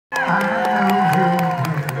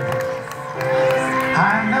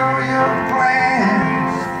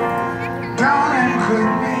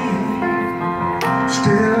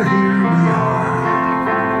Still here we are,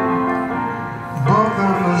 both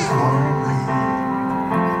of us lonely,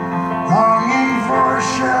 longing for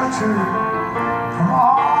shelter from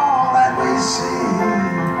all that we see.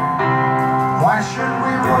 Why should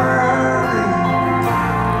we worry?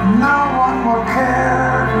 No one will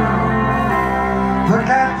care. Look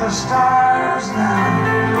at the stars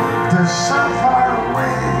now, they're so far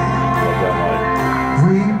away.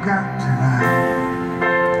 We've got tonight.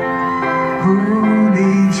 Who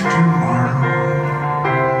needs tomorrow?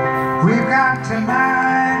 We've got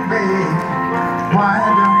tonight, babe. Why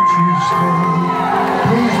don't you stay?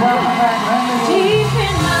 Please welcome back Randy. Deep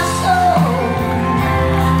in my soul,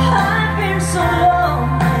 I've been so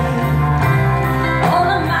lonely. All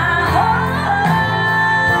of my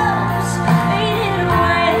hopes faded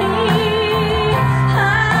away.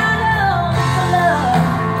 I long for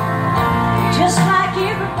love, just like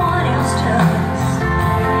everyone else does.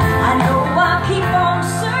 I know I'll keep on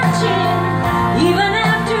searching, even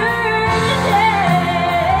after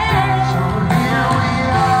today. So here we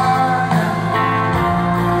are,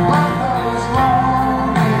 both of us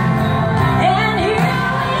lonely. And here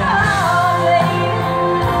we are, baby.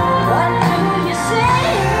 What do you say?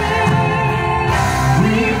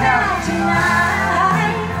 We've got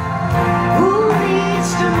tonight. Who needs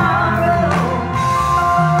tomorrow?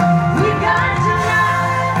 We've got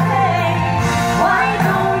tonight, babe. Why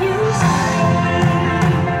don't you stay?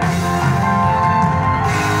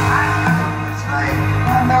 I know it's late, I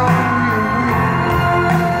know you're weak.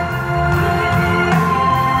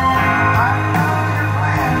 I know your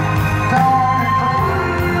plan don't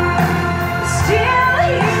include. Still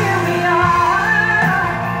here we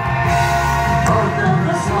are, both of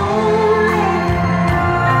us lonely,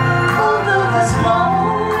 both of us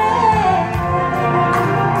lonely.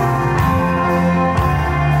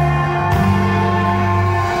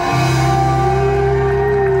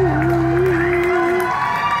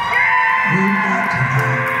 We've got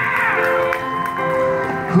tonight.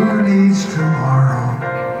 Who needs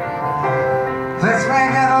tomorrow? Let's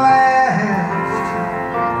make it last.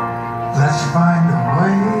 Let's find a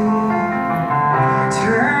way.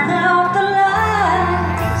 Turn out the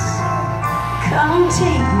lights, come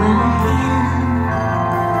take my hand.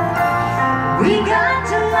 We got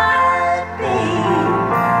tonight,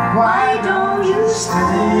 babe. Why don't you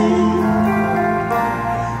stay?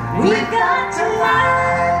 We got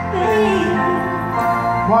tonight, babe.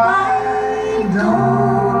 Why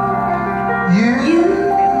don't you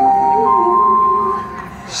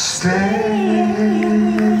stay?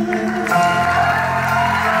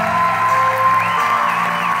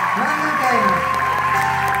 Randy Davis.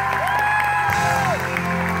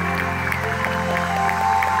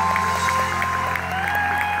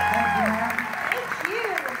 Thank you, ma'am. Thank you.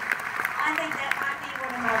 I think that might be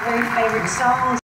one of my very favorite songs.